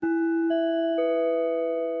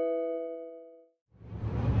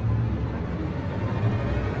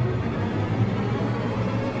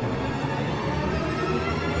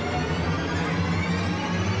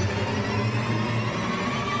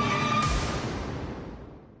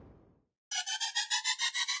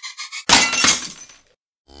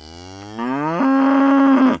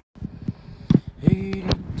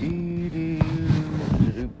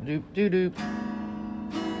Doo-doo.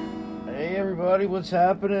 Hey everybody, what's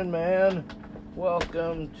happening, man?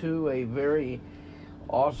 Welcome to a very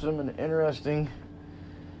awesome and interesting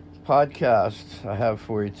podcast I have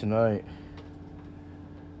for you tonight.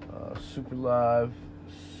 Super live,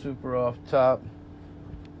 super off top.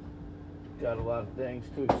 Got a lot of things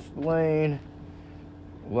to explain,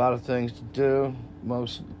 a lot of things to do.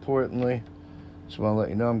 Most importantly, just want to let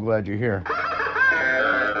you know I'm glad you're here.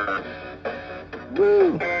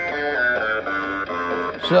 Woo!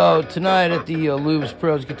 So tonight at the Lubes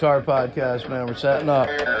Pros Guitar Podcast, man, we're setting up,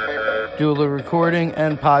 do a little recording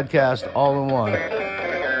and podcast all in one.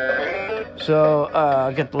 So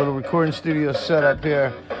I got the little recording studio set up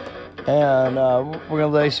here, and we're gonna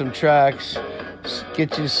lay some tracks,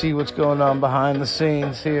 get you to see what's going on behind the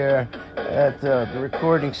scenes here at the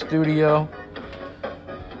recording studio.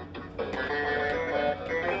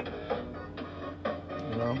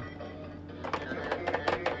 You know.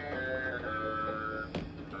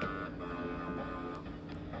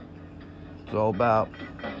 It's all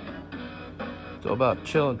about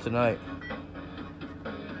chilling tonight.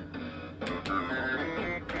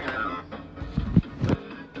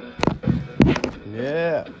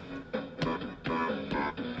 Yeah.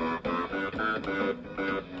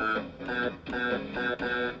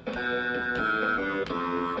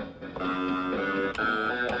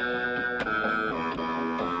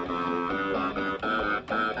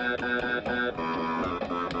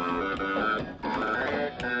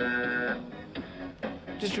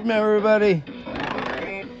 Just remember, everybody,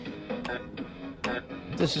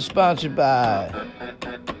 this is sponsored by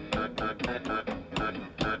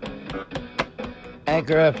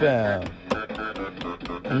Anchor FM.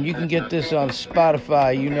 And you can get this on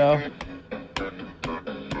Spotify, you know.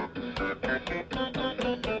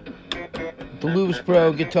 The Lubes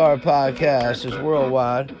Pro Guitar Podcast is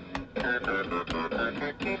worldwide.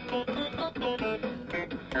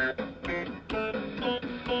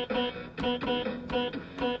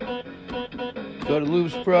 Go to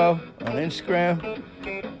Lubes Pro on Instagram.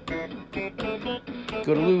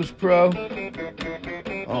 Go to Lubes Pro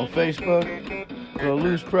on Facebook. Go to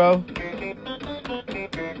Lubes Pro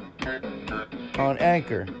on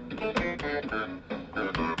Anchor.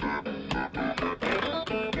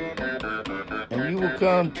 And you will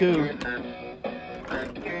come to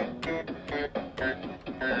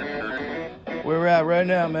where we're at right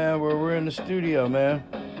now, man, where we're in the studio, man.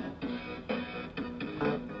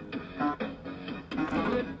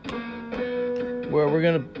 Where we're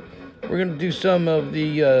gonna do some of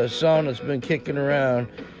the song that's been kicking around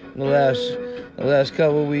in the last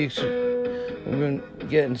couple of weeks. We've been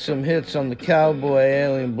getting some hits on the Cowboy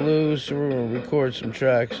Alien Blues, so we're gonna record some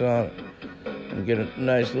tracks on it and get a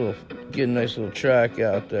nice little track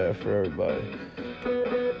out there for everybody.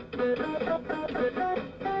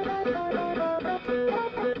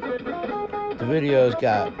 The video's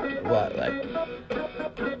got what, like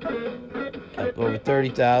over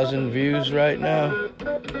 30,000 views right now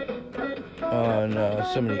on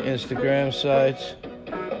some of the Instagram sites,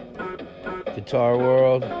 Guitar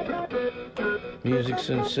World, Music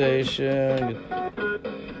Sensation,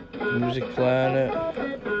 Music Planet,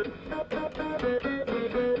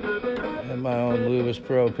 and my own Lubes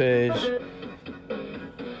Pro page.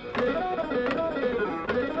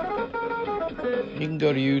 You can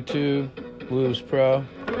go to YouTube, Lubes Pro.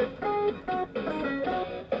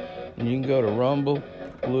 And you can go to Rumble,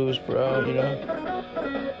 Lubes Pro, you know.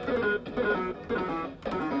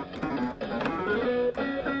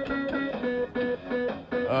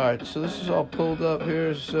 Alright, so this is all pulled up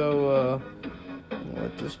here, so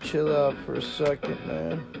let this chill out for a second,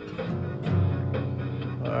 man.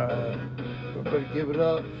 Alright, everybody give it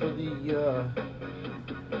up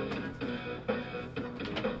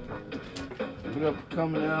for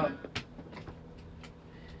coming out.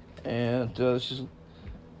 And this is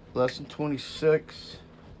lesson 26,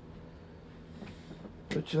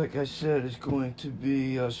 which, like I said, is going to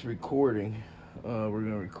be us recording. We're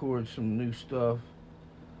going to record some new stuff,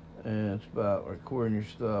 and it's about recording your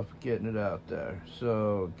stuff, getting it out there.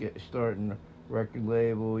 So, starting a record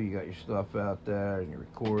label, you got your stuff out there, and you're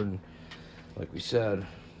recording, like we said,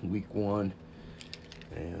 week 1,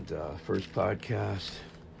 and first podcast.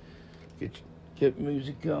 Get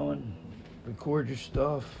music going, record your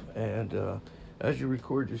stuff, and as you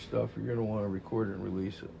record your stuff, you're going to want to record it and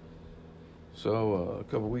release it. So, a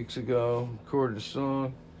couple weeks ago, recorded a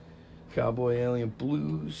song, Cowboy Alien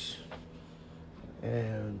Blues,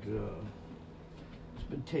 and it's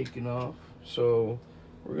been taking off. So,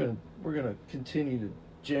 we're gonna continue to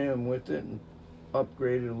jam with it and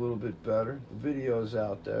upgrade it a little bit better. The video's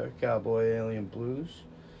out there, Cowboy Alien Blues.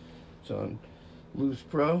 It's on Blues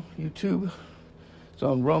Pro, YouTube. It's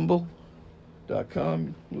on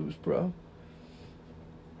rumble.com, Blues Pro.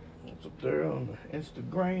 It's up there on the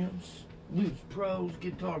Instagrams. Blues Pros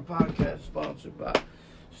Guitar Podcast, sponsored by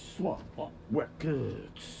Swamp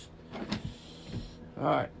Records.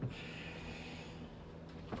 Alright.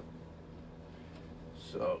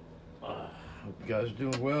 So, hope you guys are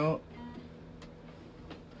doing well.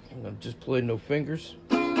 I'm gonna just play no fingers.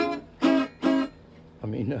 I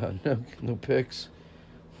mean, no picks.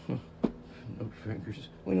 No fingers.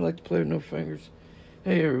 Wouldn't you like to play with no fingers?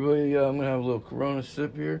 Hey everybody, I'm gonna have a little Corona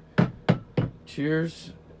sip here.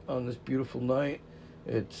 Cheers on this beautiful night.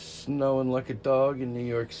 It's snowing like a dog in New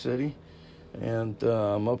York City, and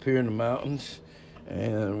I'm up here in the mountains,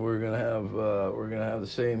 and we're gonna have the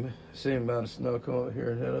same amount of snow coming here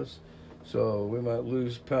and hit us. So we might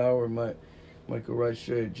lose power. Might go right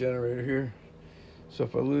straight to generator here. So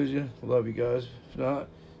if I lose you, love you guys. If not,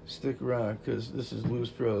 stick around, because this is Blues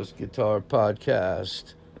Pros Guitar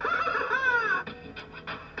Podcast.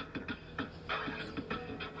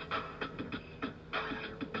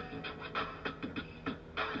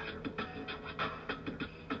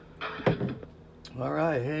 All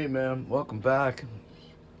right, hey man, welcome back.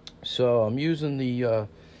 So I'm using the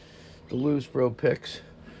Blues Pro picks.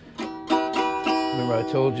 Remember I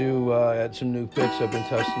told you I had some new picks I've been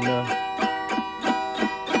testing now.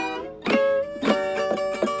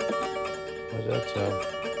 How's that sound?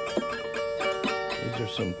 These are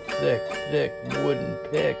some thick wooden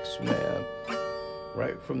picks, man.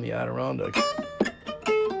 Right from the Adirondacks.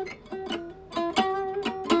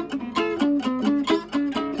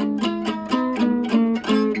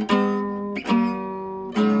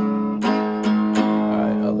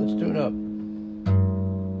 Alright, let's tune up.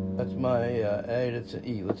 That's my A, that's an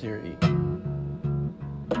E. Let's hear E.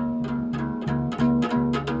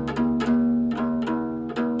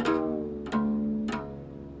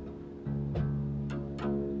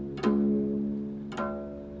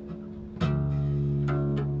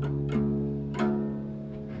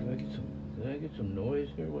 Did I get some noise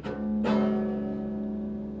here? What's up?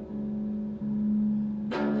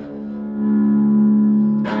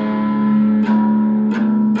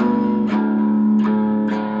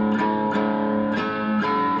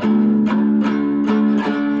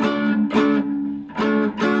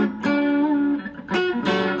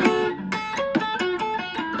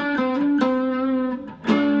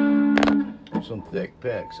 Some thick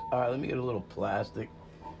picks. All right, let me get a little plastic,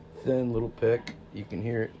 thin little pick. You can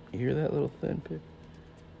hear it. You hear that little thin pick?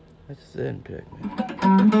 That's a thin pick, man.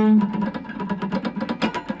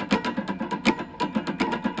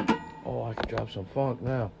 Oh, I can drop some funk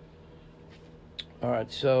now. All right,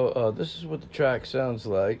 so this is what the track sounds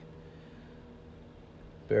like.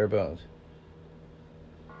 Bare bones.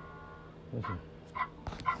 Listen.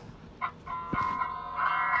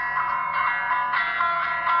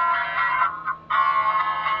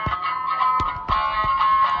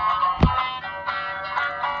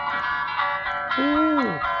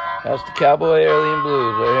 Woo. That's the Cowboy Alien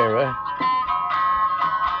Blues right here, right?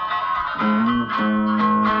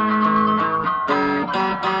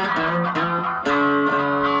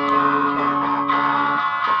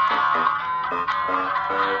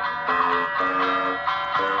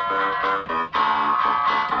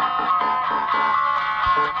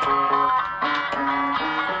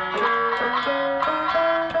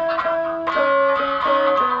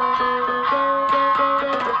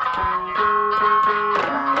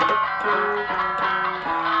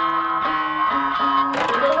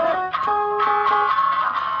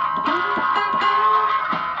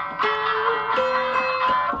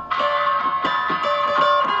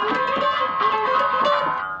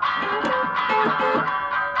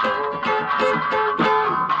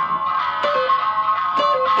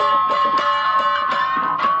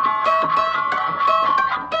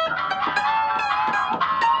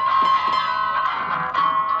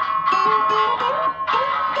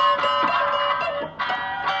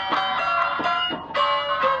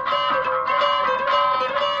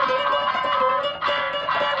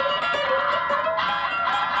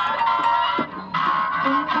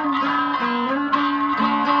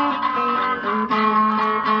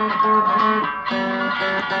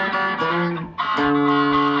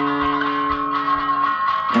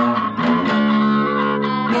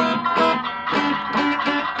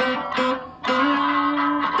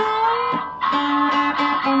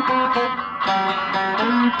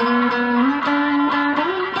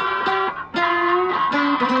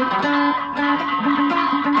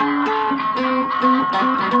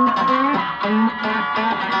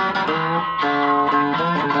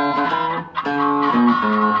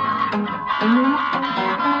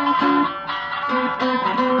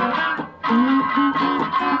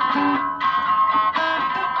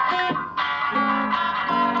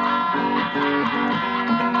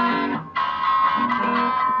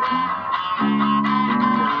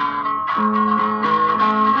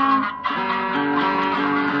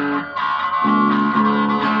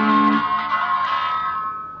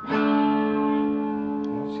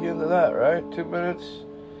 right? 2 minutes.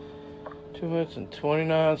 2 minutes and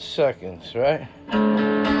 29 seconds, right?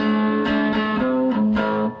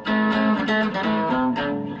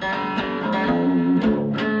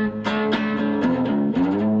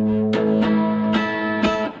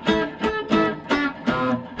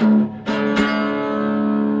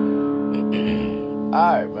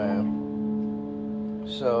 Alright, man.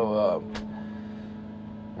 So,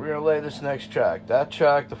 we're going to lay this next track. That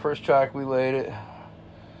track, the first track we laid it,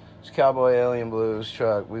 it's Cowboy Alien Blues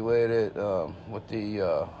track. We laid it with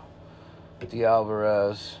the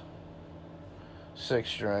Alvarez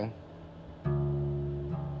 6-string.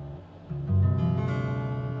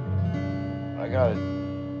 I got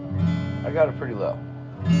it pretty low.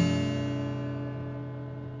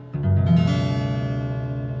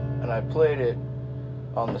 And I played it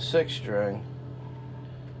on the 6-string.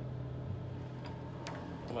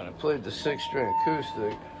 When I played the 6-string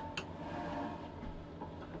acoustic,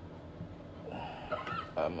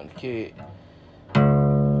 I'm in key.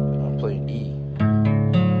 I'm playing E.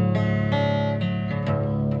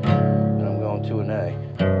 And I'm going to an A.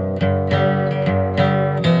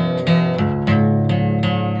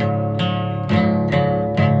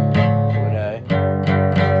 To an A.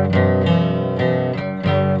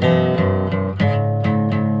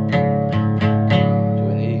 To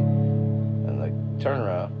an E. And the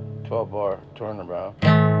turnaround, 12-bar turnaround.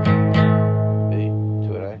 B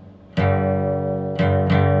to an A.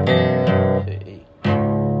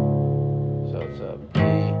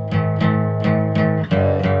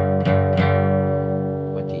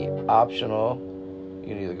 Optional, you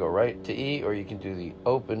can either go right to E or you can do the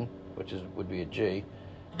open, which would be a G,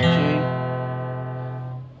 G,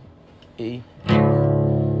 E.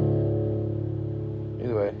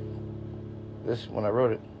 Either way, this, when I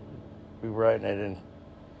wrote it, we were writing it in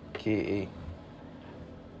key E.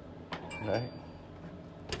 Right?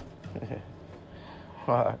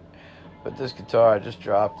 But this guitar, I just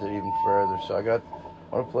dropped it even further, so I'm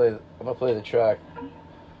gonna play the track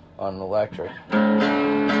on an electric.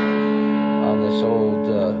 On this old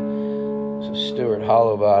Stewart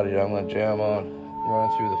hollow body I'm going to jam on, run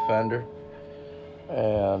through the Fender,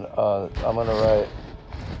 and I'm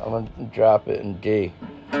going to drop it in D.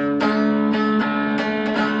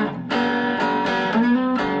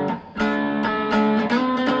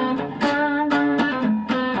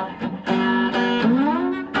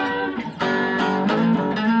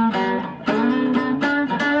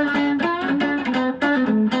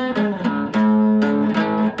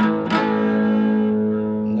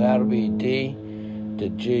 That'll be D to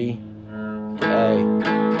G to A.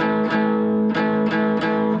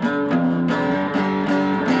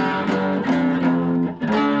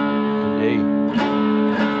 D.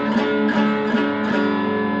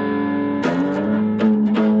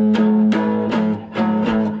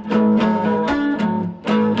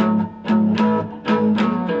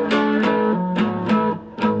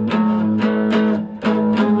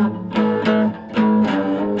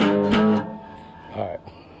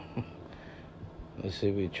 Let's see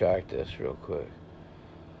if we track this real quick.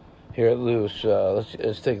 Here at Loose,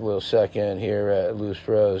 let's take a little second here at Loose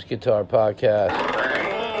Bros Guitar Podcast.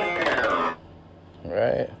 All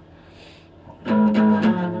right.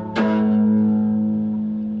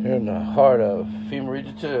 Here in the heart of FEMA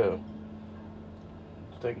Region 2.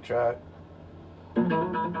 Let's take a track.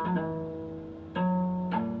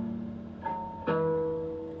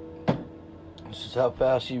 This is how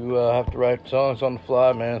fast you have to write songs on the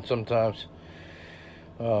fly, man, sometimes.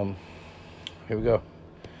 Here we go.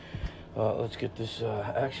 Let's get this,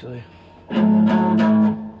 actually,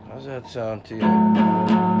 how's that sound to you?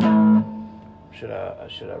 Should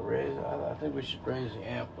I raise it? I think we should raise the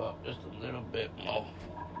amp up just a little bit more.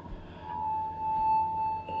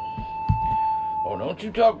 Oh, don't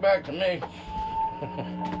you talk back to me.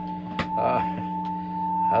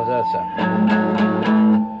 How's that sound?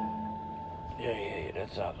 Yeah, that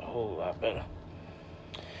sounds a whole lot better.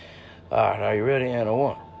 Alright, are you ready? And a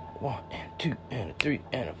 1, and a 2, and a 3,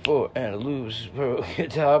 and a 4, and a Loose Bros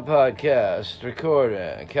Guitar Podcast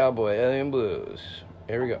recording Cowboy Alien Blues.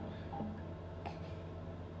 Here we go.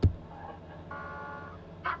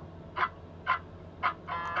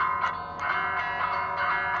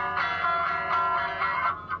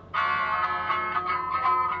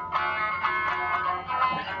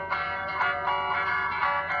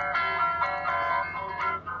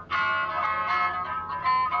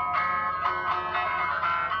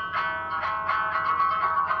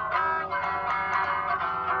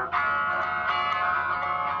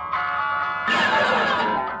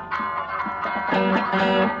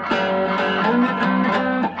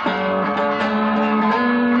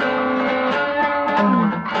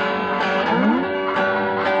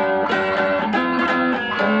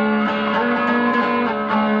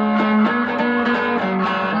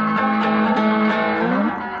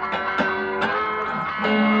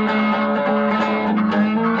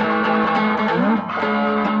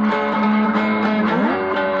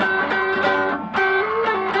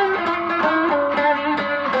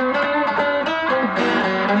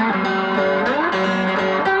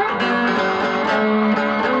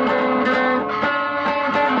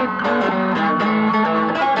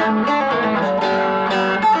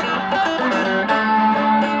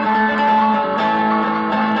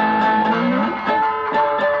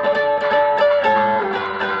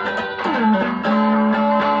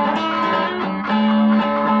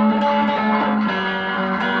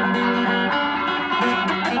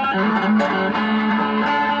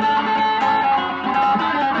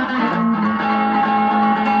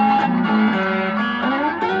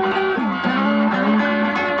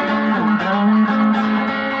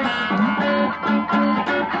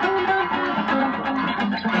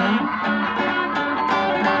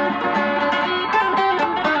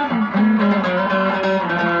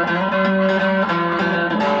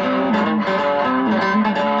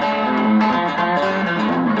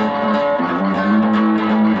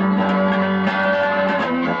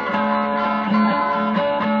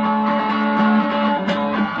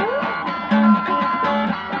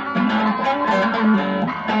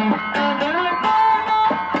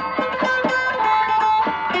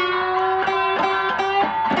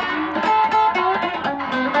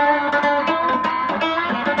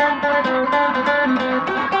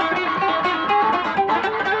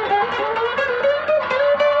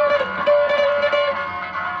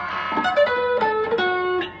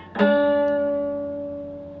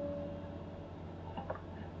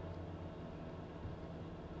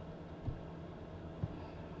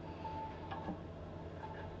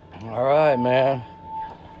 All right, man.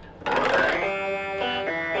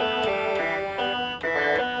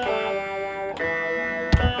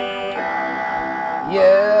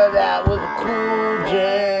 Yeah, that was a cool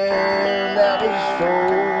jam. That is so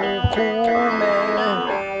cool, man.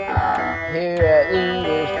 Here at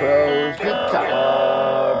Lewis Pro's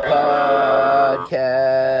Guitar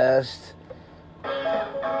Podcast.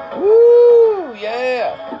 Woo, yeah.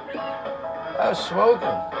 I was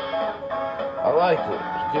smoking. I liked it. It was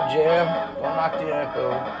a good jam. Don't knock the amp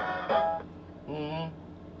over.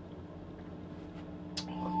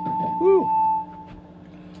 Woo.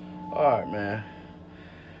 All right, man.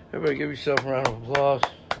 Everybody give yourself a round of applause.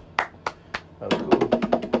 That was cool.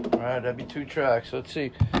 All right, that'd be 2 tracks. Let's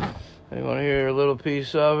see. You want to hear a little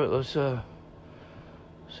piece of it? Let's hear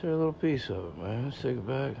a little piece of it, man. Let's take it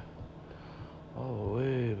back. All the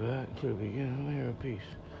way back to the beginning. Let me hear a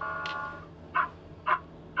piece.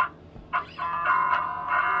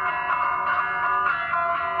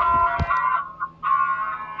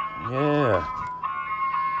 Yeah.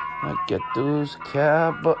 I get those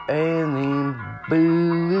Cowboy Alien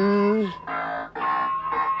Blues.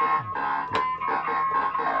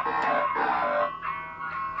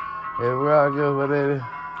 Everywhere I go, baby.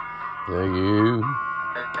 Thank you.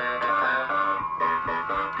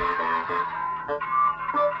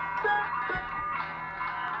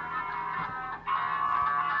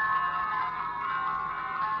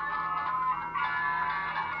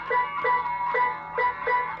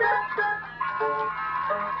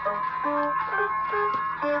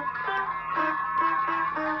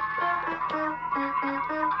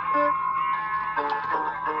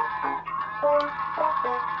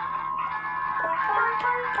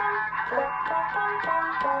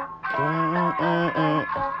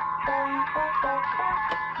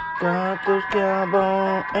 Got those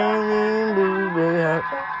Cowboy Alien Blues, baby.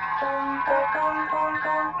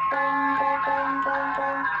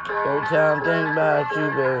 Every time I think about you,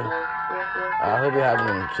 baby, I hope you're having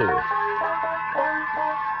them too.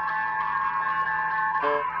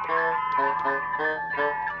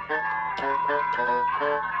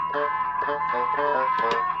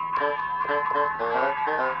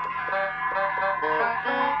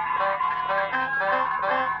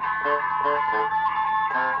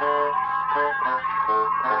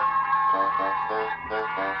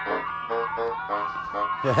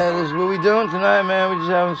 Yeah, this is what we doing tonight, man. We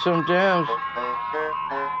just having some jams.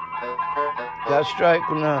 Got strike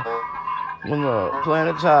when the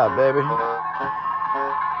planet's hot, baby.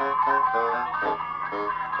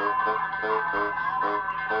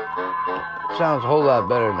 Sounds a whole lot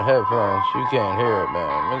better in the headphones. You can't hear it,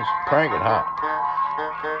 man. It's cranking hot.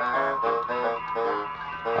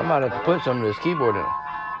 I might have to put some of this keyboard in it.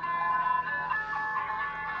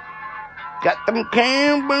 Got them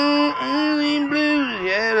Cowboy Alien Blues.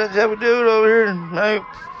 Yeah, that's how we do it over here tonight.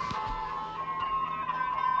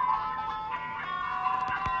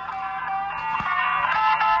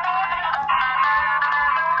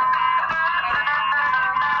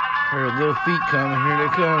 Heard little feet coming. Here they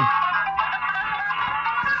come.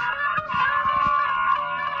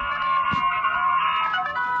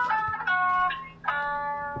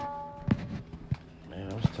 Man,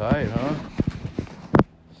 that was tight, huh?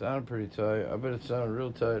 Sounded pretty tight. I bet it sounded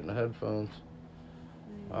real tight in the headphones.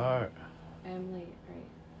 Alright. I'm late, right?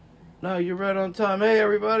 No, you're right on time. Hey,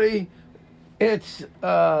 everybody. It's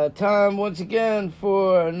time once again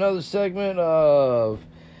for another segment of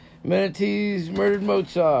Manatee's Murdered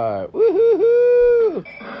Mozart. Woo-hoo-hoo!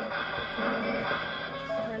 For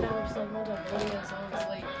another segment of Lydia's Always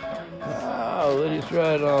Late. Oh, Lydia's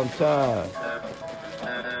right on time.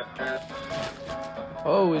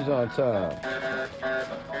 Always on time.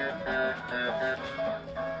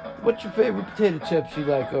 What's your favorite potato chips you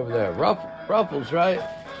like over there? Ruffles, right?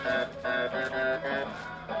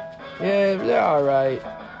 Yeah, they're alright.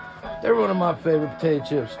 They're one of my favorite potato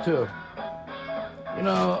chips, too. You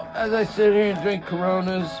know, as I sit here and drink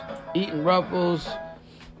Coronas, eating Ruffles,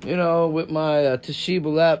 you know, with my Toshiba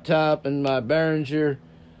laptop and my Behringer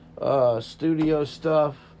studio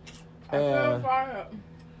stuff. And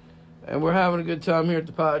we're having a good time here at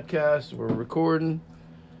the podcast. We're recording.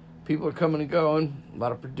 People are coming and going. A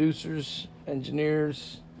lot of producers,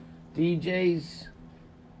 engineers, DJs.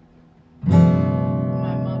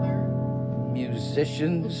 My mother.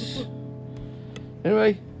 Musicians.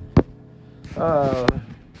 Anyway, we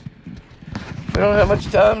don't have much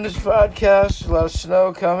time in this podcast. A lot of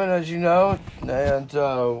snow coming, as you know. And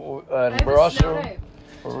we're also...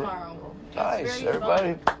 Tomorrow. Nice,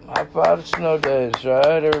 everybody. High five to snow days,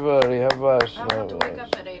 right? Everybody, high five to snow days. I don't have to wake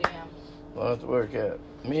up at 8 a.m. Don't have to work at.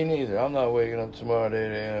 Me neither. I'm not waking up tomorrow at 8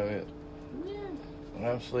 a.m. Yeah.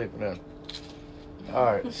 I'm sleeping in.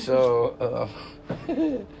 Alright, so,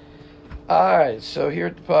 alright, so here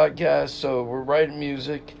at the podcast, so we're writing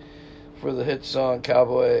music for the hit song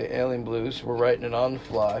Cowboy Alien Blues. We're writing it on the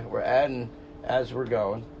fly. We're adding as we're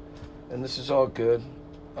going. And this is all good,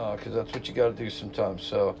 because that's what you got to do sometimes.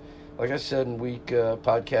 So, like I said in week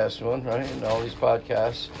podcast one, right, and all these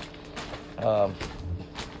podcasts,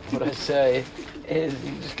 what I say is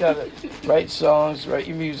you just got to write songs, write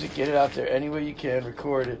your music, get it out there any way you can,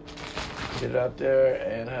 record it, get it out there,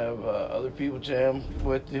 and have other people jam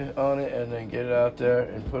with you on it, and then get it out there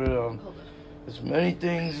and put it on as many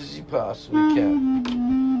things as you possibly can.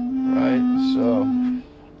 Right? So,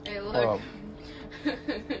 Hey, look.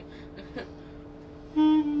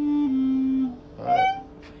 Alright.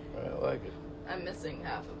 I like it. I'm missing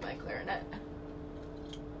half of my clarinet.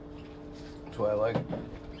 That's why I like it.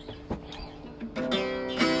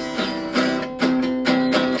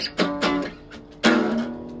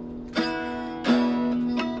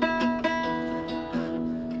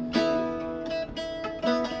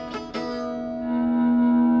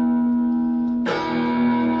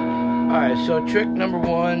 Alright, so trick number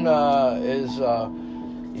one is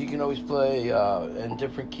you can always play in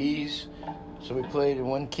different keys. So we played in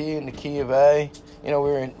one key, in the key of A. You know,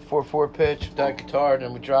 we were in 4/4 pitch with that guitar, and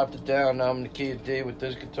then we dropped it down. Now I'm in the key of D with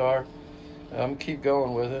this guitar. I'm going to keep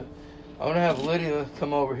going with it. I'm going to have Lydia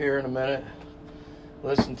come over here in a minute,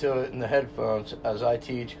 listen to it in the headphones as I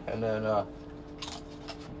teach, and then, Okay.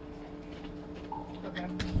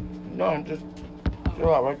 no, I'm just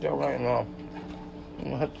chill out right there right now.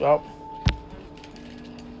 Heads up.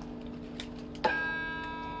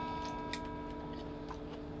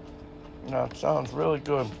 Now it sounds really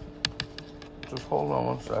good. Just hold on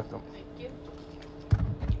 1 second. Thank you.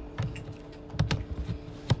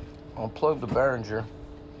 I'll plug the Behringer.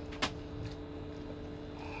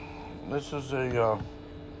 This is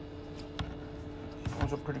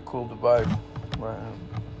it's a pretty cool device, right?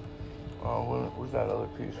 Oh, where's that other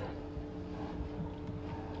piece?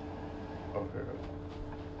 Oh, here.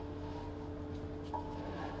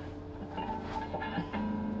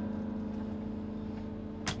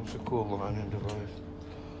 It's a cool lining device.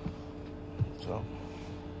 So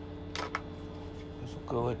this will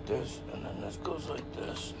go like this, and then this goes like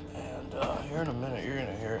this. And here in a minute, you're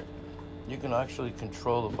gonna hear it. You can actually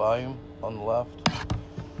control the volume on the left.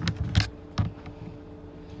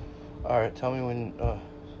 All right, tell me when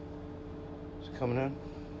it's coming in.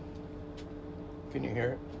 Can you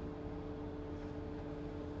hear it?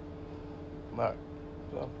 All right,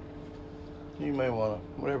 so you may want to,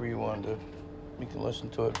 whatever you want to do. You can listen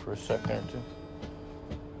to it for a second or two.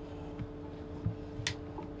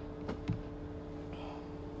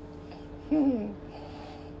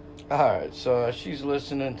 Alright, so she's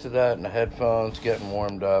listening to that in the headphones, getting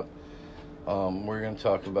warmed up. We're going to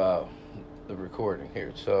talk about the recording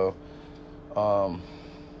here. So I'm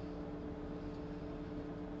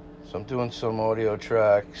doing some audio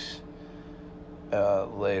tracks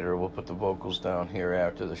later. We'll put the vocals down here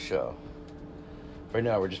after the show. Right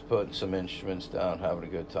now we're just putting some instruments down, having a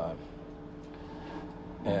good time.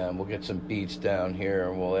 And we'll get some beats down here,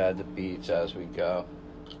 and we'll add the beats as we go.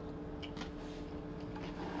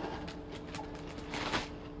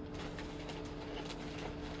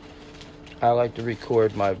 I like to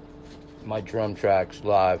record my drum tracks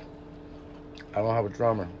live. I don't have a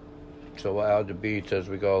drummer, so we'll add the beats as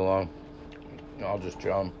we go along. I'll just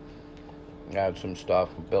drum, add some stuff,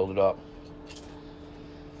 and build it up.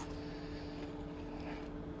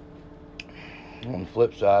 On the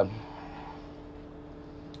flip side,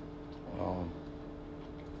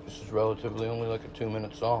 this is relatively only like a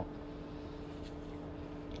 2-minute song.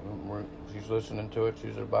 She's listening to it.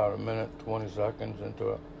 She's about 1 minute, 20 seconds into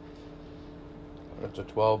it. It's a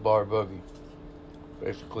 12-bar boogie,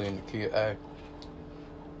 basically in the key of A.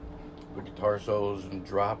 The guitar solos in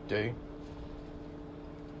drop D.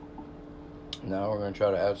 Now we're going to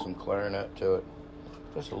try to add some clarinet to it.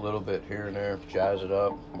 Just a little bit here and there, jazz it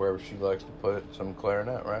up, wherever she likes to put it, some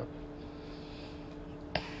clarinet, right?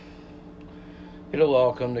 It'll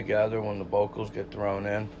all come together when the vocals get thrown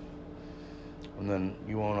in. And then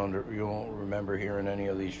you won't remember hearing any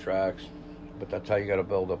of these tracks. But that's how you got to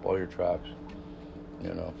build up all your tracks.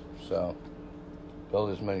 You know, so build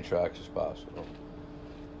as many tracks as possible.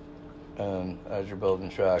 And as you're building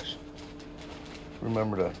tracks,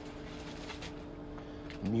 remember to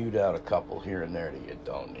mute out a couple here and there that you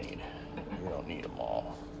don't need. You don't need them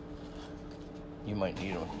all. You might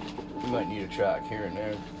need them. You might need a track here and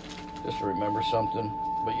there just to remember something,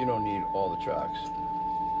 but you don't need all the tracks.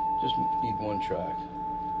 Just need one track.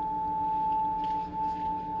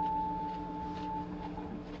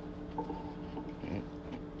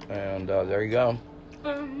 And there you go.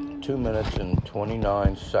 2 minutes and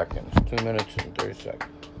 29 seconds. 2 minutes and 30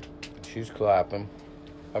 seconds. She's clapping.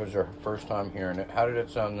 That was her first time hearing it. How did it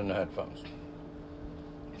sound in the headphones?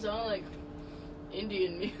 It sounded like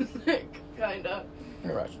Indian music, kind of.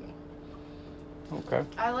 Interesting. Okay.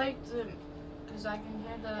 I liked it because I can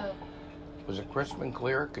hear the... Was it crisp and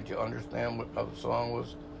clear? Could you understand what how the song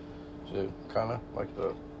was? Was it kind of like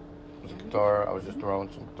the... Was it guitar? I was just throwing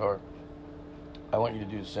some guitar. I want you to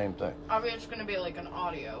do the same thing. Obviously, it's going to be like an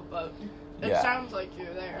audio, but it Yeah. sounds like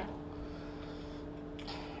you're there.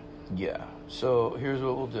 Yeah. So here's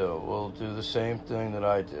what we'll do. We'll do the same thing that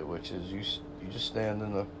I did, which is you just stand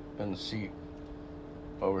in the seat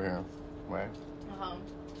over here, right? Uh-huh.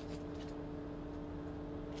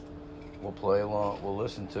 We'll play along. We'll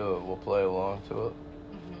listen to it. We'll play along to it.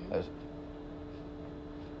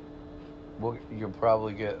 Mm-hmm. You'll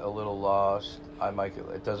probably get a little lost. I might get.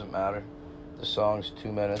 It doesn't matter. The song's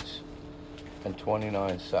 2 minutes and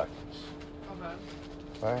 29 seconds. Okay.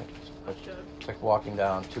 Right? It's like walking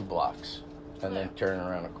down 2 blocks and then turning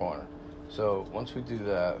around a corner. So once we do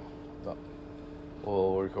that,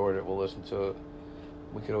 we'll record it. We'll listen to it.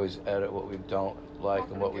 We could always edit what we don't like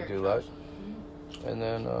and what we do like, and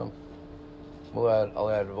then I'll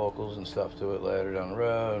add vocals and stuff to it later down the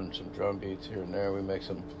road, and some drum beats here and there. We make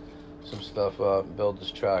some stuff up, build the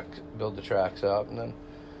tracks up, and then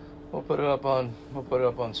we'll put it up on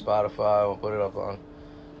Spotify. We'll put it up on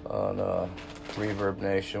Reverb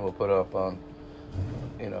Nation. We'll put it up on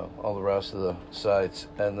all the rest of the sites,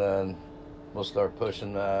 and then we'll start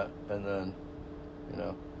pushing that, and then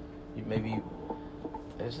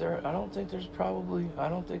I don't think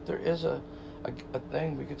there is a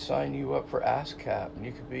thing we could sign you up for ASCAP, and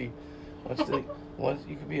you could be you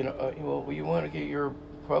want to get your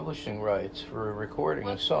publishing rights for recording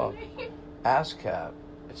a song. ASCAP.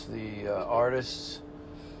 It's the artists,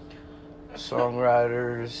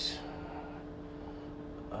 songwriters,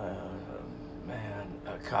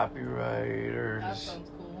 copywriters. That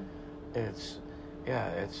sounds cool. It's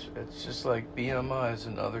just like BMI is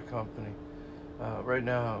another company. Right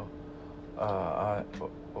now,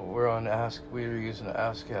 we're using the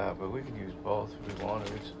ASCAP, but we could use both if we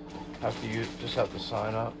wanted. We just have to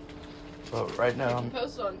sign up. But right now, if you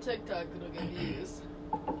post it on TikTok, it'll get views.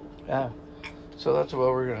 Yeah. So that's what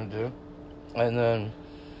we're gonna do, and then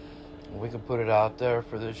we can put it out there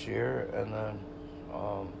for this year, and then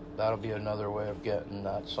that'll be another way of getting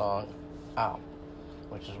that song out,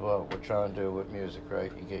 which is what we're trying to do with music,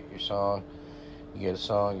 right? You get your song, you get a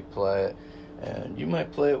song, you play it, and you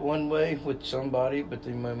might play it one way with somebody, but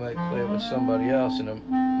then you might play it with somebody else, and it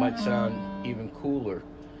might sound even cooler,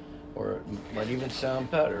 or it might even sound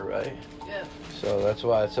better, right? Yeah. So that's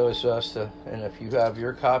why it's always best to, and if you have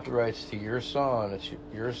your copyrights to your song, it's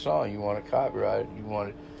your song, you want to copyright it, you want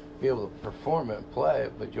to be able to perform it and play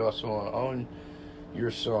it, but you also want to own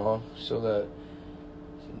your song so that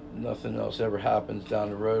nothing else ever happens down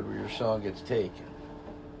the road where your song gets taken.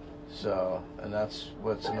 So, and that's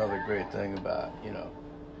what's another great thing about, you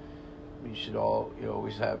should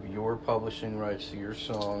always have your publishing rights to your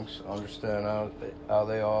songs, understand how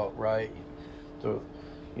they all write the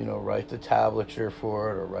tablature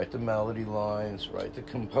for it, or write the melody lines,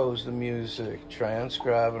 compose the music,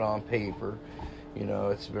 transcribe it on paper.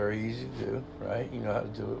 It's very easy to do, right? You know how to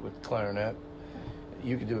do it with clarinet.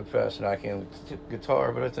 You can do it faster than I can with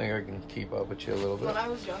guitar, but I think I can keep up with you a little bit. When I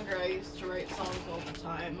was younger, I used to write songs all the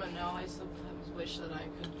time, and now I sometimes wish that I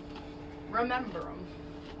could remember them.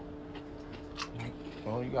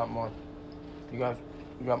 Well, you got more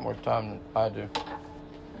time than I do.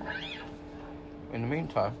 In the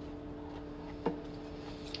meantime,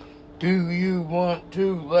 do you want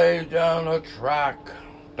to lay down a track?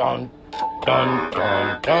 Dun, dun,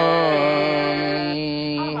 dun, dun.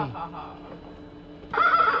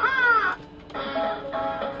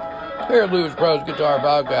 Here at Louis Bros Guitar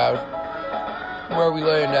Podcast, where are we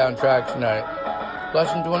laying down tracks tonight?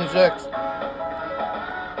 Lesson 26.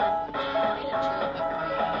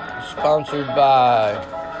 Sponsored by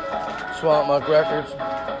Swamp Muck Records.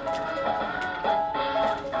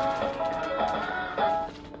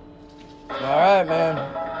 Alright, man.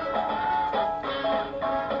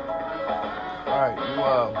 Alright,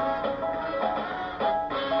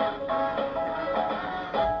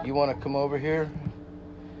 you want to come over here?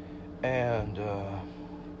 And, you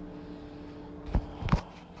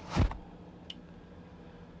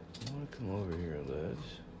want to come over here, Liz?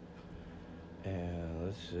 And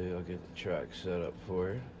let's see, I'll get the track set up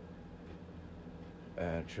for you.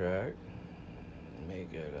 Add track.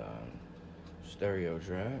 Make it a stereo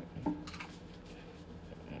track.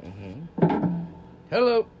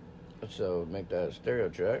 Hello. so make that a stereo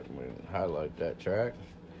track. We can highlight that track.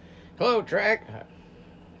 Hello, track.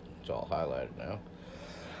 It's all highlighted now.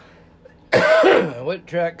 What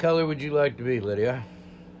track color would you like to be, Lydia?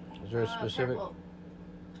 Is there a specific? Purple.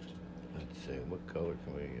 Let's see. What color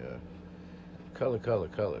can we?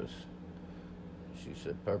 Colors. She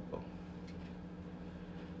said purple.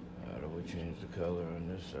 How do we change the color on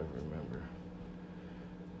this? I remember.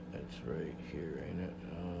 It's right here, ain't it?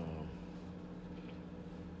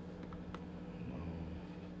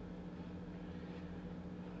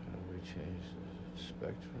 How do we change the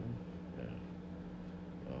spectrum? Yeah.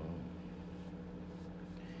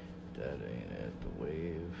 That ain't it. The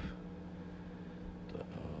wave.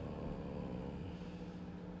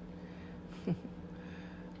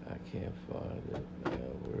 I can't find it.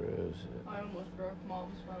 Where is it? I almost broke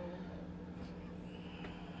Mom's phone.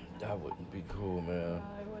 That wouldn't be cool, man.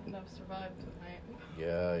 I wouldn't have survived tonight.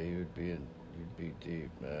 Yeah, you'd be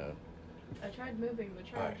deep, man. I tried moving the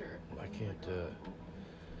charger. I can't do it.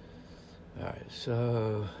 Alright,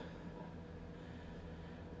 so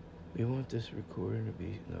we want this recording to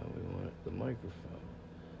be, no, we want the microphone.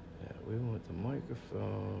 Yeah, we want the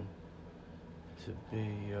microphone to be,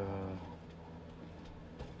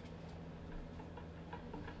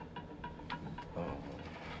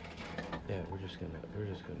 yeah, we're just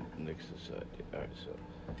gonna nix this idea. Alright, so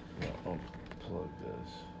I'll plug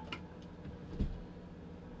this.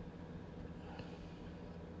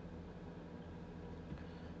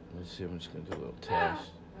 Let's see, I'm just gonna do a little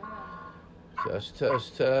test.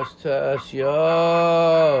 Test, yo!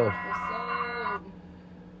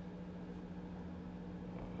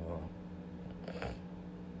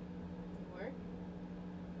 Work?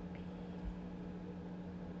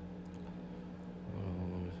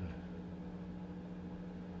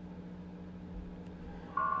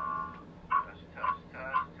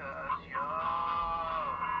 Test, yo!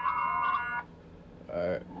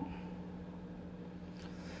 Alright.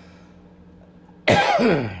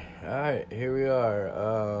 Alright, here we are.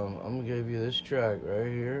 I'm gonna give you this track right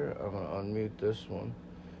here. I'm gonna unmute this one.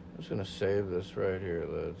 I'm just gonna save this right here,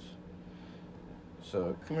 Liz.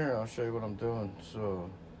 So come here, I'll show you what I'm doing. So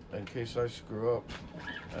in case I screw up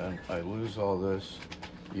and I lose all this,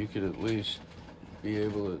 you could at least be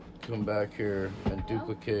able to come back here and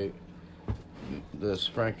duplicate this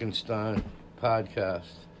Frankenstein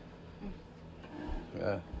podcast.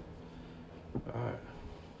 Yeah. Alright.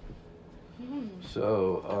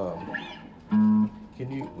 So,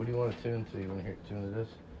 what do you want to tune to? You want to hear tune to this?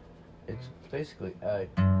 It's basically A.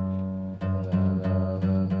 And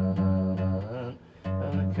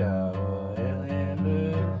the Cowboy Alien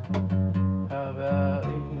Blues. How about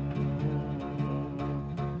you?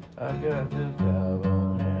 I got the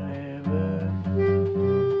Cowboy Alien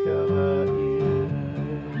Blues. How about you?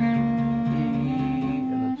 E.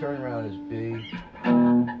 And the turnaround is B.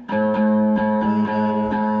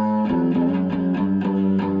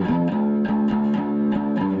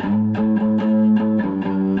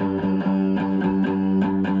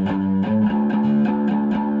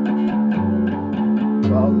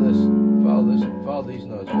 Follow these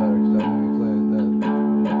notes better, because I'm going to be playing that.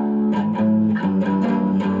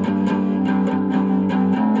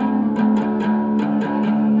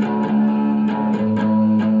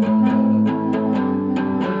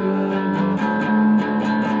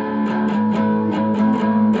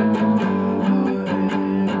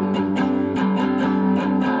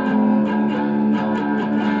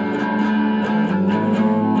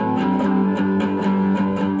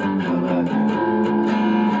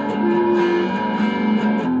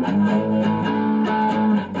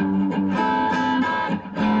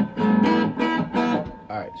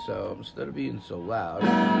 So instead of being so loud, all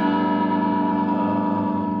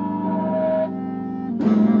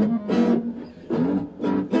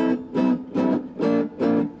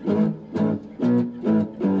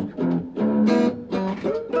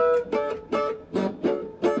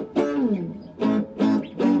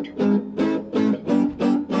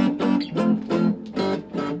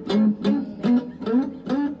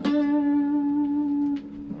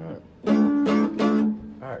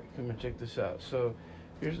right, come and check this out. So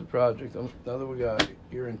here's the project. Now that we got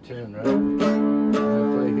you're in 10, right? I'm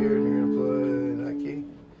gonna play here and you're gonna play that key.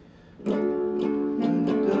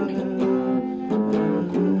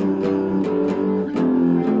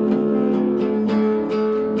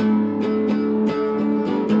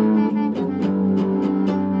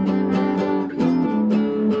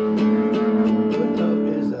 What note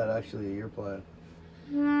is that actually you're playing?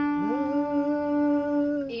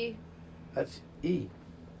 E. That's E.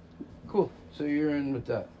 Cool. So you're in with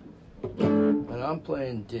that. And I'm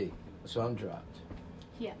playing D. So I'm dropped.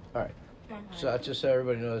 Yeah. Alright. So that's just so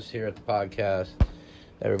everybody knows here at the podcast.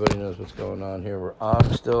 Everybody knows what's going on here.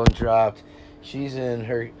 I'm still in dropped. She's in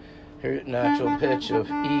her natural pitch of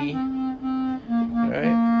E.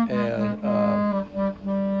 Right? And,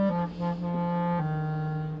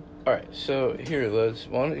 alright, so here, Liz,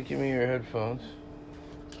 why don't you give me your headphones?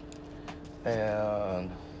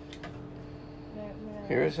 And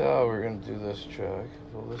here's how we're going to do this track.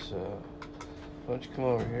 Pull this out. Why don't you come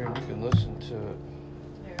over here and you can listen to it.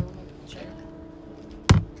 Here, let me check.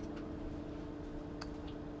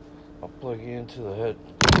 I'll plug you into the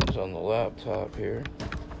headphones on the laptop here.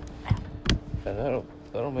 And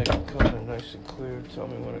that'll make it come in nice and clear. Tell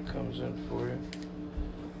me when it comes in for you.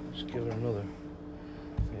 Just give it another.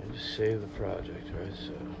 Yeah, just save the project, right?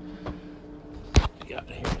 So, got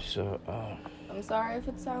it here. So, I'm sorry if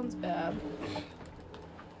it sounds bad.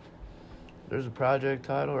 there's a project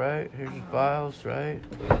title, right? Here's your files, right?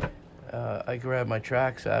 I grab my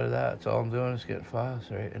tracks out of that. That's all I'm doing is getting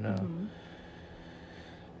files, right? And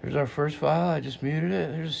here's our first file. I just muted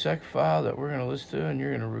it. Here's a second file that we're going to listen to, and you're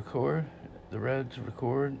going to record. The red's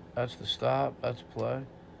record. That's the stop. That's play.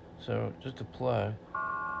 So just to play.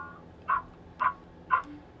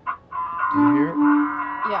 Do you hear it?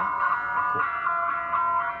 Yeah.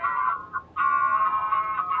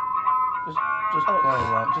 Just play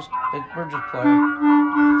along. We're just playing.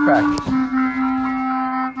 Practice.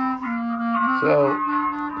 So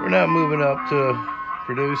we're now moving up to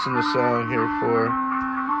producing the song here for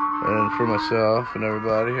myself and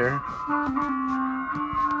everybody here.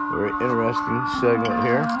 Very interesting segment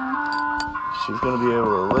here. She's going to be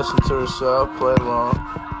able to listen to herself, play along,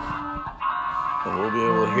 and we'll be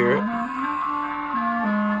able to hear it.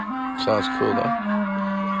 Sounds cool though.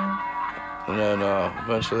 And then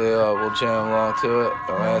eventually we'll jam along to it.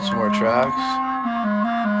 I'll add some more tracks,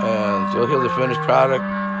 and you'll hear the finished product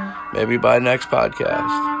maybe by next podcast.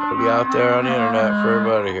 It'll be out there on the internet for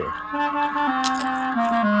everybody here.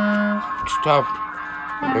 It's tough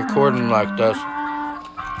recording like this,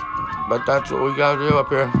 but that's what we gotta do up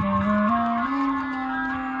here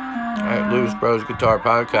at Blues Bros Guitar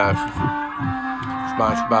Podcast,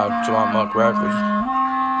 sponsored by Swamp Monk Records.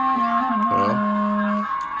 You know,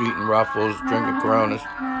 eating Ruffles, drinking Coronas.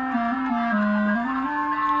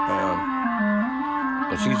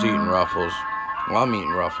 And she's eating Ruffles. Well, I'm eating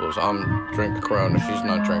Ruffles. I'm drinking Corona. She's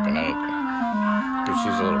not drinking anything. Because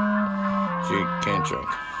she can't drink.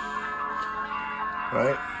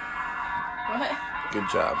 Right? What? Good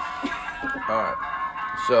job. Alright.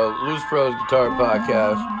 So, Loose Pros Guitar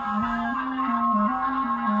Podcast.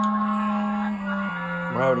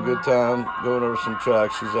 We're having a good time going over some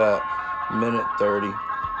tracks. She's at minute 30.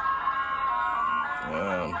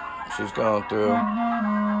 She's going through,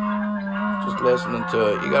 just listening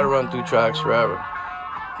to it. You gotta run through tracks forever.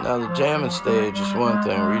 Now the jamming stage is one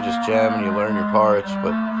thing where you just jam and you learn your parts,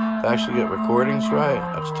 but to actually get recordings right,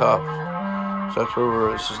 that's tough. So that's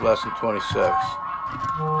where this is lesson 26.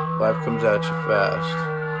 Life comes at you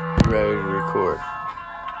fast. You ready to record?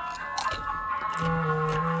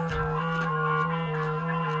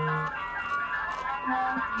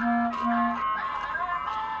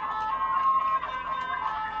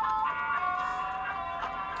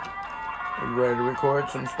 You ready to record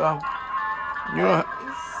some stuff? You know, not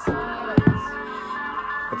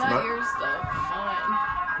your stuff,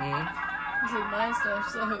 mine. It's like my stuff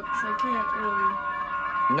sucks. I can't really.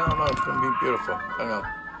 No, it's gonna be beautiful. I know.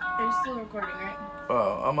 Are you still recording, right?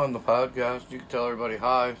 I'm on the podcast. You can tell everybody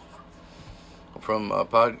hi from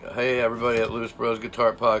Hey, everybody at Loose Bros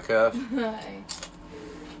Guitar Podcast. Hi.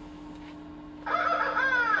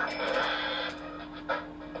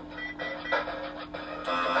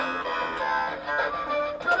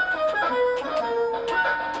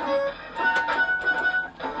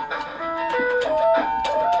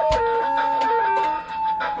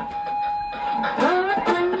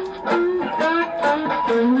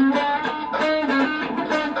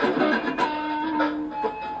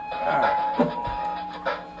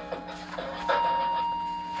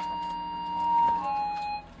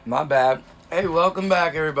 My bad. Hey, welcome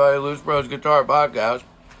back, everybody. Loose Bros Guitar Podcast.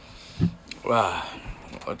 Wow.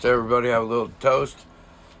 Let's everybody have a little toast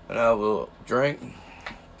and have a little drink.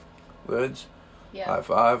 Lids. Yeah. High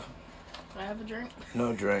five. Can I have a drink?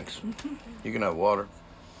 No drinks. You can have water.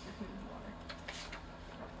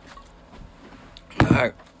 All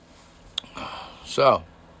right. So,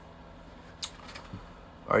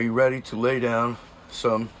 are you ready to lay down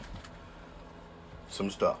some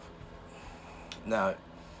stuff? Now,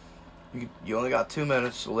 you only got 2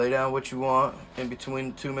 minutes to lay down what you want in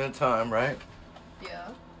between the 2 minute time, right? Yeah.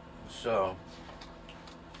 So,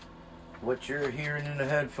 what you're hearing in the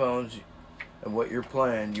headphones, and what you're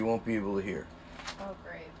playing, you won't be able to hear. Oh,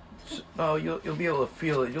 great. No, you'll be able to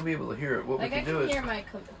feel it. You'll be able to hear it. What Like, we I can can do is hear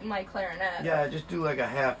my clarinet. yeah, just do like a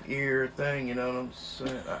half ear thing. You know what I'm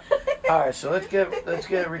saying? All right, so let's get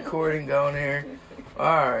a recording going here.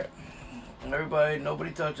 All right, everybody,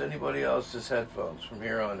 nobody touch anybody else's headphones from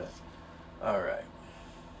here on in. All right.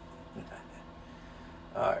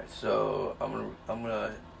 All right, so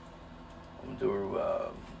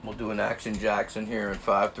we'll do an Action Jackson here in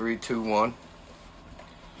 5, 3, 2, 1.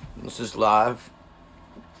 This is live.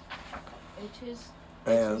 It is.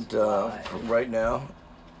 And right now,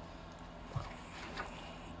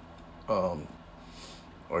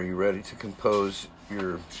 are you ready to compose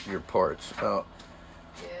your parts? Yeah,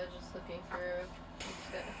 just looking for.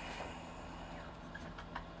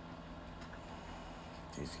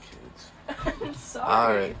 These kids. I'm sorry.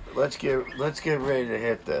 All right, let's get ready to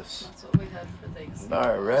hit this. That's what we had for Thanksgiving. All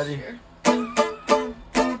right, ready? Year. Oh,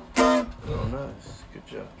 nice, good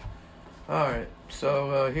job. All right,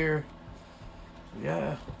 so here,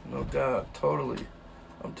 yeah, no doubt,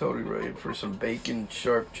 I'm totally ready for some bacon,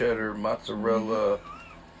 sharp cheddar, mozzarella,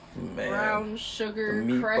 man, Brown sugar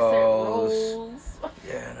the meatballs. crescent rolls.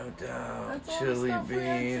 Yeah, no doubt. That's all Chili the stuff we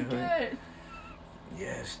had bean. to get.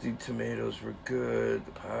 Yeah, stewed tomatoes were good.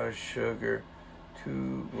 The powdered sugar,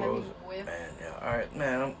 2 rolls. Whip. Man, yeah. All right,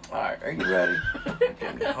 man. All right, are you ready? I'm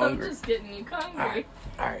getting hungry. I'm just getting you hungry.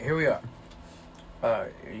 All right, here we are. All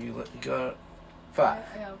right, you got 5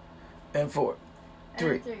 and 4,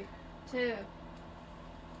 3. And 3, 2.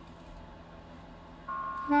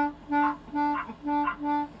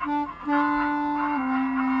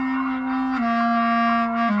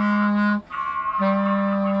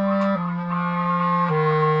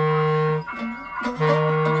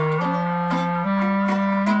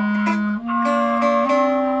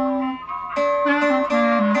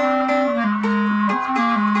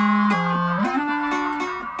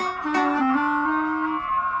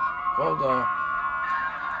 Hold on.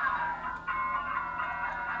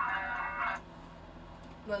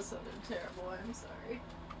 That sounded terrible. I'm sorry.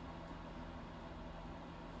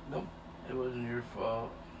 Nope, it wasn't your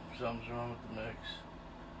fault. Something's wrong with the mix.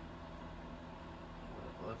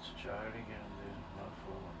 Let's try it again, dude. My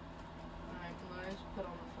fault. Alright, let's put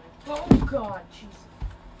on the flame. Oh God, Jesus.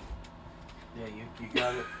 Yeah, you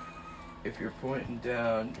got it. If you're pointing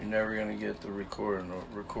down, you're never gonna get the recorder's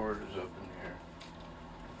up in here.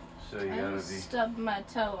 So you gotta I be. stubbed my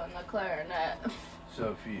toe in the clarinet.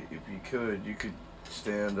 So if you could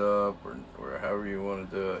stand up or however you want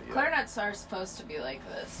to do it. Yeah. Clarinets are supposed to be like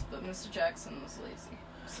this, but Mr. Jackson was lazy.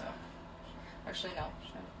 So, actually, no.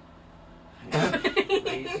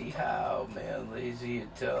 Lazy how, man? Lazy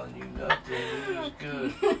at telling you nothing. He was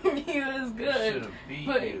good. He was He good. should have beat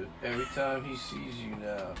but you every time he sees you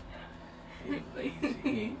now. He's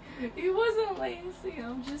lazy. He wasn't lazy.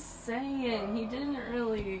 I'm just saying. He didn't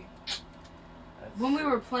really. When we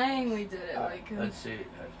were playing, we did it like. Let's see if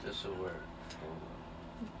this will work.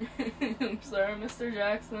 I'm sorry, Mr.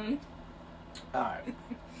 Jackson. All right.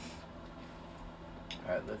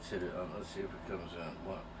 All right. Let's hit it. Let's see if it comes in.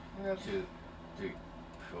 1, 2, 3,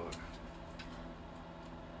 4.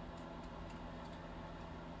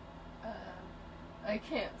 I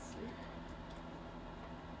can't see.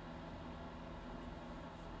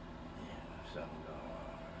 Yeah, something going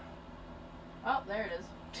Oh, there it is.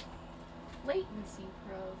 Latency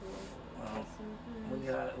problem. Well, on. We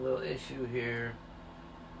got a little issue here.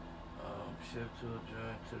 Shift to a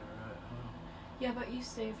joint to the right. Huh? Yeah, but you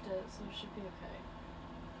saved it, so it should be okay.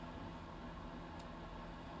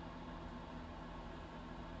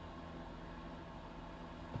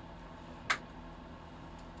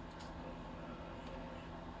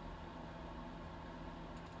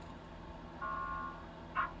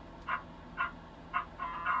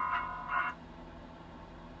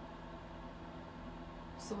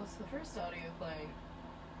 So what's the first audio playing?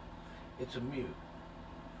 It's a mute.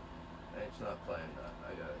 It's not playing that. I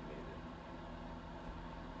got it muted.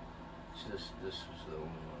 It's this was the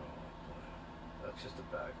only one I want to play. That's just the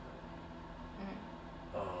background.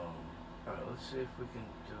 Alright, let's see if we can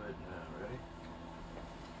do it now. Ready?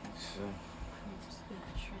 Let's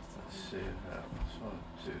see if it happens. 1,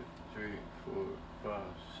 2, 3, 4,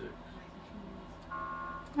 5, 6.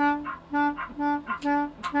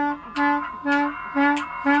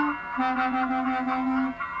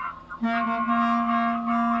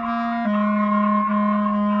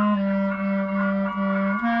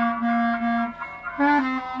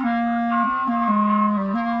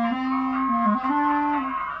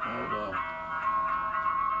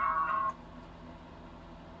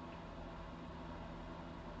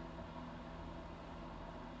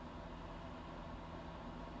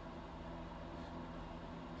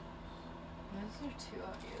 Those are 2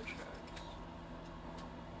 audio tracks.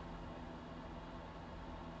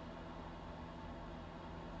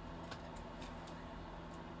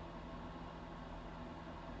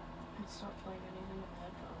 It's not playing anything with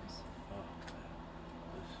headphones. Oh, man.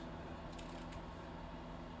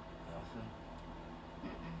 Nothing?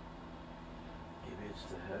 Mm-mm. Maybe it's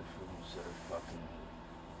the headphones that are fucking.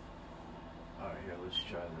 Alright, here, let's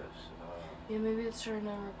try this. Yeah, maybe it's trying to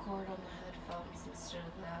record on the headphones instead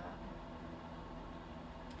of that.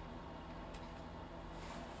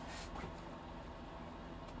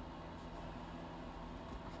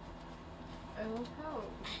 I love how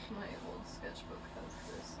my old sketchbook has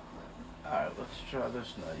this on it. Alright, let's try this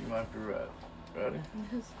now. You might be right. Ready?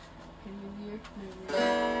 This end of the year.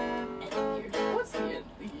 What's the end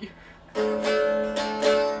of the year?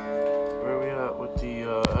 Where are we at with the,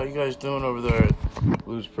 how you guys doing over there at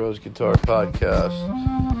Blues Pros Guitar Podcast?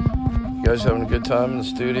 You guys having a good time in the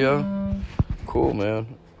studio? Cool,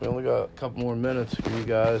 man. We only got a couple more minutes for you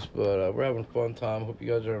guys, but we're having a fun time. Hope you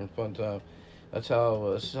guys are having a fun time. This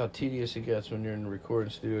is how tedious it gets when you're in the recording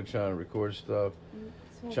studio trying to record stuff,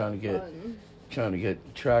 trying to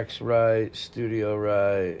get tracks right, studio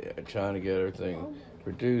right, trying to get everything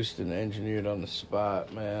produced and engineered on the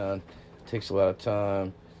spot, man. It takes a lot of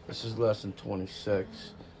time. This is lesson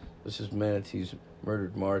 26. This is Manatee's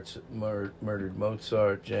Murdered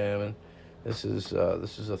Mozart jamming. This is a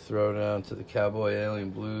throwdown to the Cowboy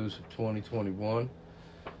Alien Blues of 2021.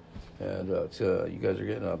 And you guys are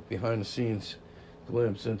getting a behind-the-scenes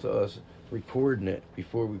glimpse into us recording it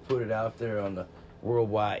before we put it out there on the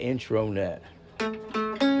worldwide intranet.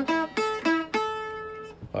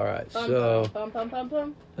 All right, so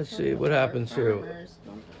let's see what happens here.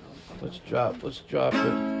 Let's drop it.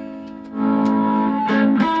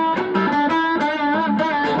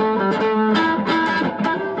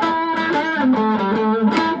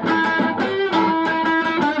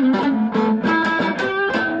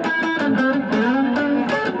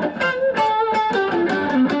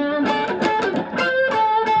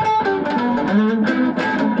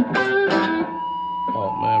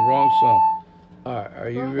 Are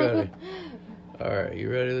you ready? All right, you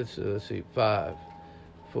ready? Let's see. 5,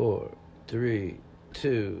 4, 3,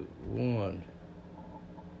 2, 1.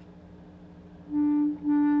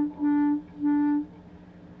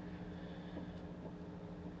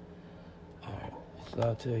 All right, it's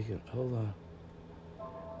not taking. Hold on.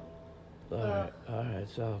 All right,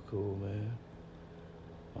 it's all cool, man.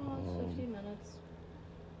 It's 15 minutes.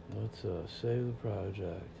 Let's save the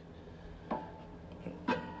project.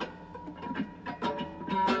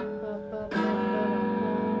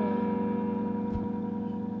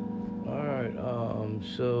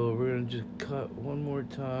 So we're gonna just cut one more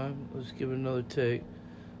time. Let's give it another take.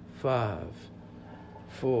 5,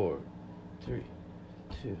 4, 3,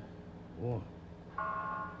 2, 1.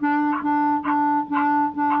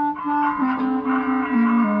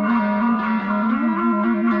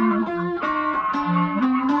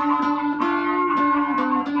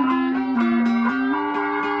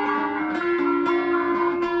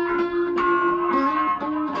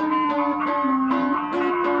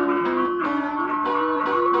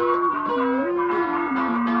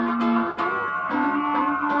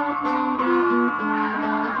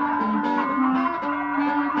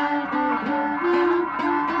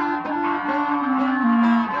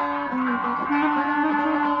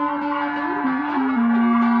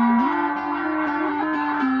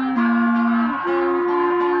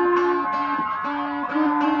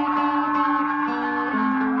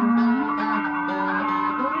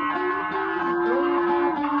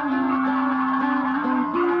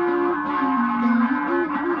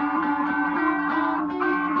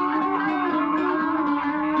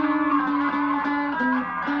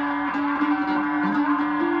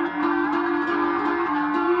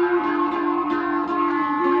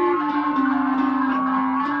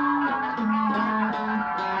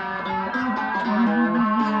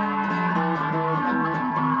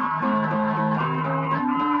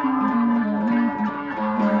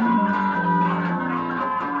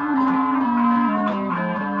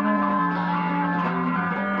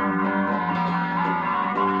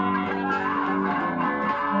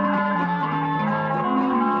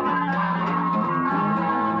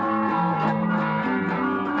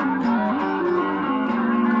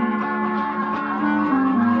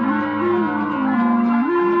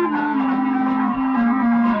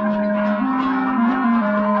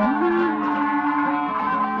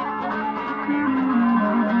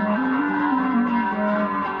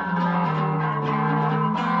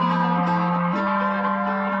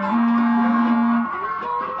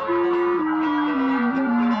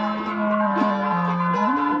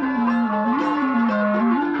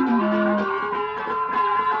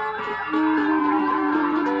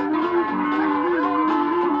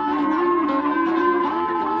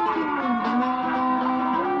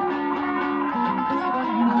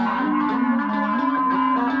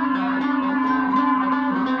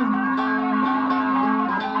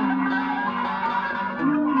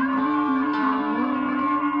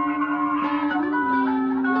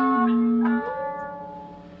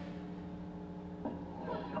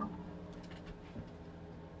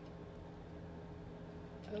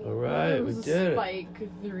 It was we a did spike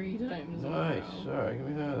 3 times. Nice. All right, give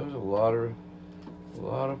me that. That was a lot of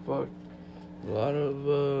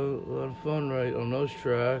fun, right, on those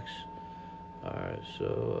tracks. All right,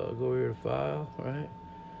 so go over here to File, right,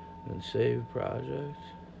 and Save Project,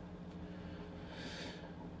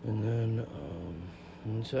 and then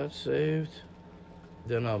once that's saved,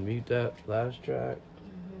 then I'll mute that last track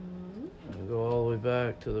and go all the way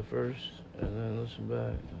back to the first, and then listen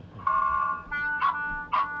back.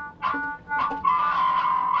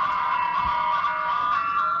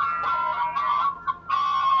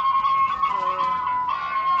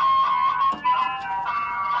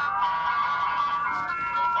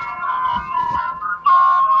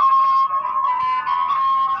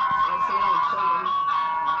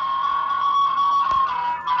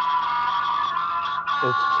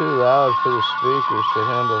 It's too loud for the speakers to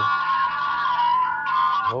handle.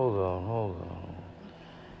 Hold on.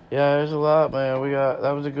 Yeah, there's a lot, man.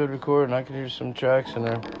 That was a good recording. I could hear some tracks in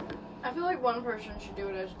there. I feel like one person should do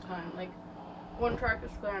it at a time. Like, one track is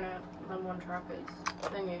clarinet, and then one track is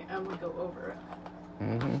thingy, and we go over it.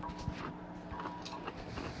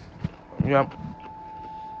 Yep.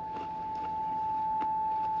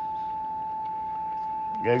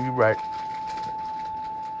 Yeah, you're right.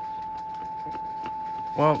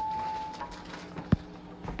 Well,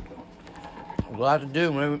 a lot to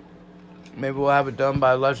do. Maybe we'll have it done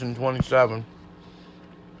by lesson 27.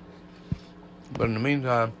 But in the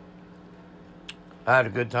meantime, I had a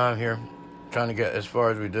good time here trying to get as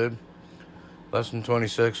far as we did. Lesson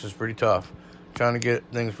 26 is pretty tough. Trying to get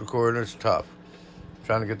things recorded is tough.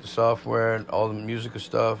 Trying to get the software and all the music and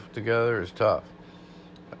stuff together is tough.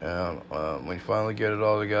 And when you finally get it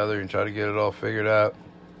all together and try to get it all figured out,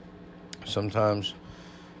 sometimes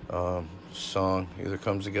song either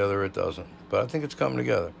comes together or it doesn't. But I think it's coming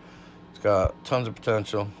together. It's got tons of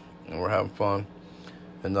potential, and we're having fun.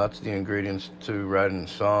 And that's the ingredients to writing a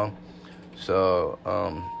song. So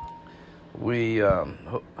we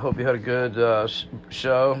hope you had a good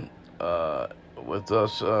show with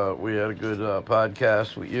us. We had a good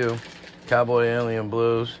podcast with you. Cowboy Alien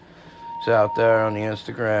Blues. It's out there on the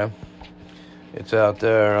Instagram. It's out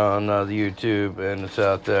there on the YouTube, and it's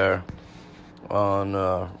out there on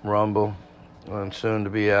Rumble, and soon to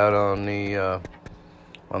be out on the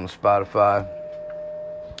Spotify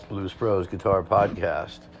Blues Pros Guitar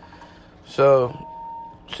Podcast. So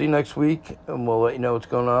see you next week, and we'll let you know what's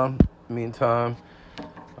going on. Meantime,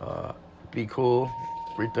 be cool,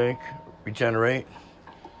 rethink, regenerate,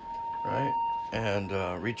 right, and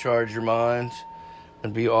recharge your minds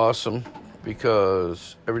and be awesome,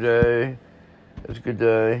 because every day is a good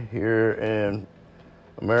day here in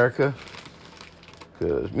America.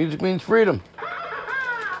 Because music means freedom.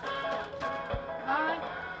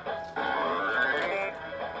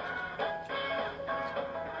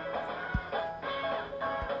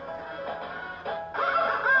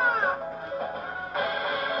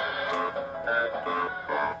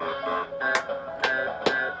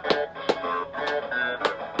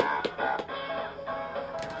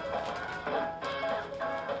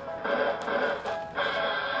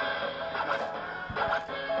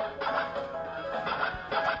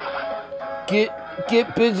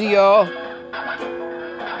 Get busy, y'all.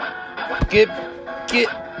 Get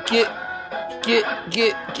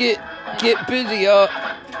busy, y'all. It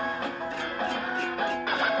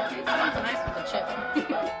sounds nice with a chip.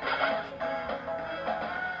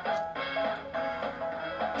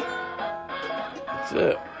 That's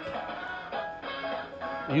it.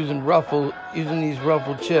 Using these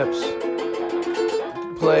ruffled chips.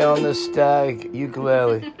 Play on this Stag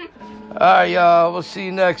ukulele. All right, y'all. We'll see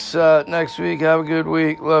you next week. Have a good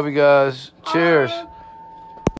week. Love you guys. Cheers.